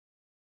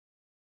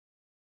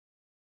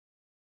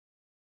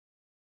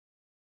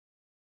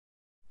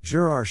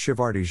Gérard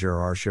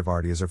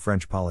Schivardi is a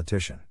French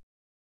politician.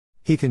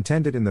 He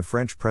contended in the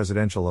French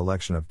presidential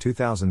election of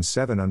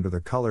 2007 under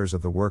the colors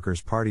of the Workers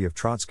Party of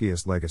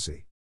Trotskyist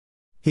legacy.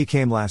 He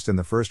came last in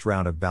the first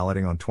round of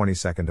balloting on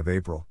 22nd of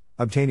April,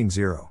 obtaining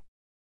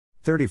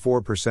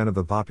 0.34% of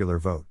the popular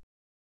vote.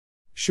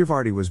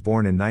 Schivardi was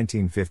born in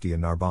 1950 in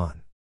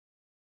Narbonne.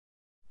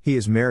 He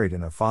is married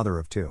and a father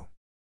of two.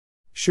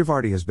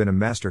 Schivardi has been a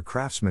master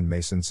craftsman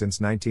mason since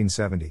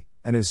 1970,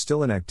 and is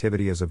still in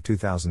activity as of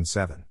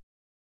 2007.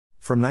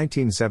 From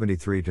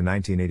 1973 to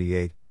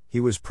 1988, he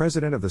was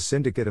president of the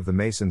Syndicate of the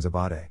Masons of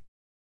Aude.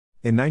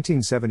 In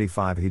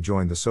 1975 he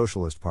joined the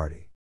Socialist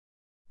Party.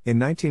 In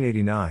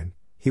 1989,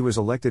 he was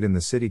elected in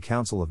the City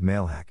Council of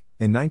Mailhac.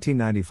 In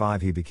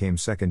 1995 he became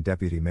second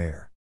deputy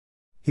mayor.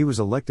 He was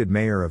elected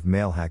mayor of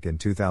Mailhac in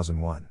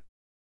 2001.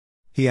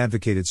 He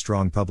advocated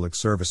strong public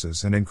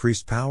services and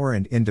increased power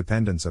and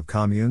independence of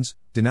communes,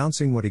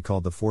 denouncing what he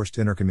called the forced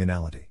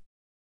intercommunality.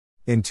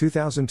 In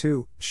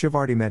 2002,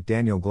 Schivardi met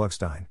Daniel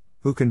Gluckstein,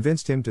 who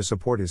convinced him to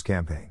support his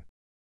campaign.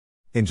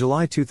 In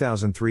July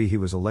 2003 he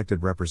was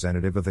elected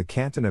representative of the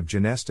canton of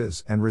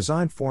Ginestas and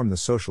resigned formed the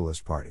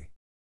Socialist Party.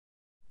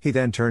 He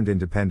then turned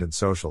independent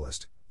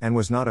socialist, and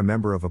was not a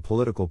member of a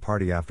political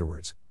party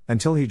afterwards,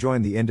 until he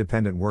joined the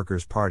Independent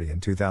Workers' Party in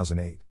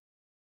 2008.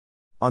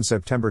 On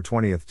September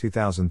 20,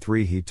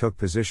 2003 he took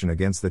position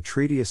against the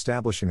treaty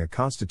establishing a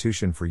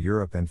constitution for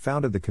Europe and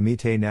founded the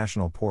Comité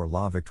National pour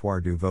la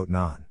Victoire du Vote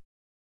Non.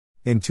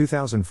 In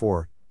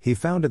 2004, he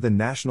founded the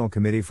National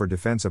Committee for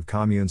Defense of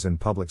Communes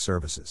and Public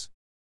Services.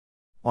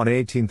 On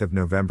 18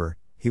 November,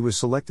 he was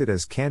selected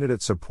as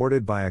candidate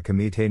supported by a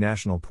Comité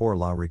National pour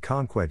la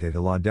Reconquête de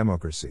la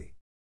Démocratie.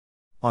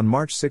 On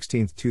March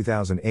 16,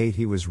 2008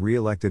 he was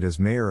re-elected as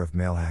mayor of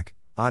Mailhac,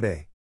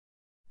 Aude.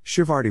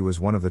 Schivardi was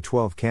one of the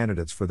 12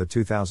 candidates for the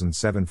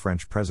 2007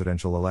 French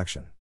presidential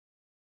election.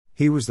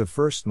 He was the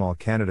first small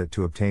candidate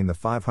to obtain the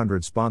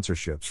 500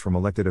 sponsorships from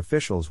elected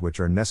officials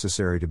which are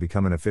necessary to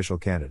become an official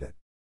candidate.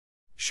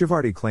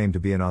 Schivardi claimed to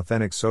be an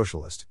authentic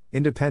socialist,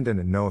 independent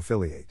and no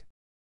affiliate.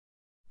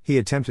 He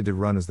attempted to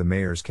run as the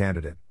mayor's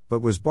candidate,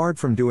 but was barred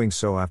from doing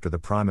so after the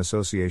Prime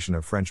Association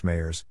of French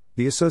Mayors,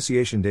 the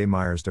Association des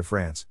Maires de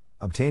France,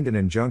 obtained an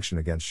injunction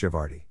against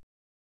Schivardi.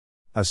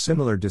 A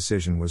similar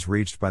decision was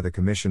reached by the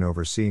commission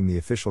overseeing the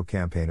official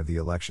campaign of the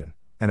election.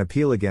 An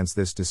appeal against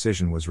this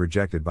decision was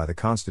rejected by the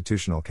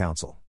Constitutional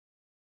Council.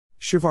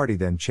 Schivardi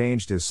then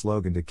changed his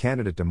slogan to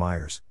Candidate de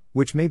Mayors,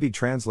 which may be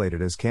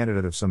translated as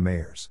Candidate of some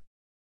Mayors.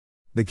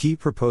 The key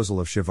proposal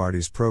of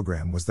Schivardi's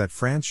program was that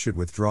France should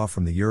withdraw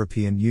from the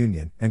European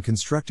Union and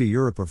construct a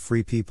Europe of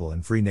free people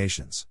and free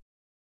nations.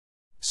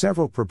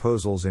 Several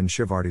proposals in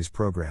Schivardi's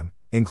program,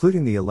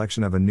 including the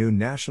election of a new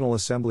National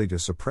Assembly to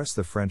suppress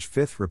the French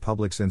Fifth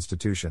Republic's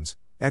institutions,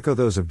 echo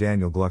those of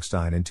Daniel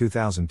Gluckstein in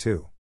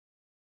 2002.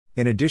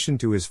 In addition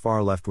to his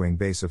far left-wing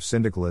base of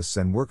syndicalists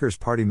and Workers'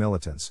 Party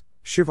militants,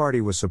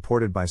 Schivardi was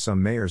supported by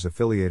some mayors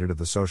affiliated of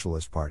the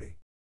Socialist Party.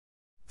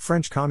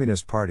 French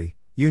Communist Party,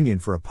 Union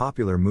for a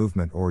Popular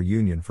Movement or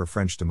Union for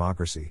French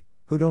Democracy,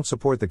 who don't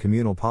support the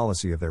communal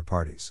policy of their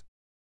parties.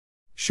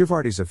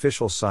 Schivardi's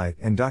official site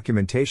and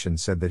documentation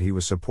said that he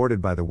was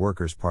supported by the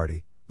Workers'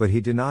 Party, but he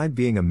denied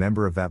being a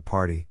member of that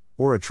party,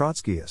 or a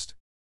Trotskyist.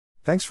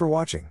 Thanks for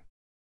watching.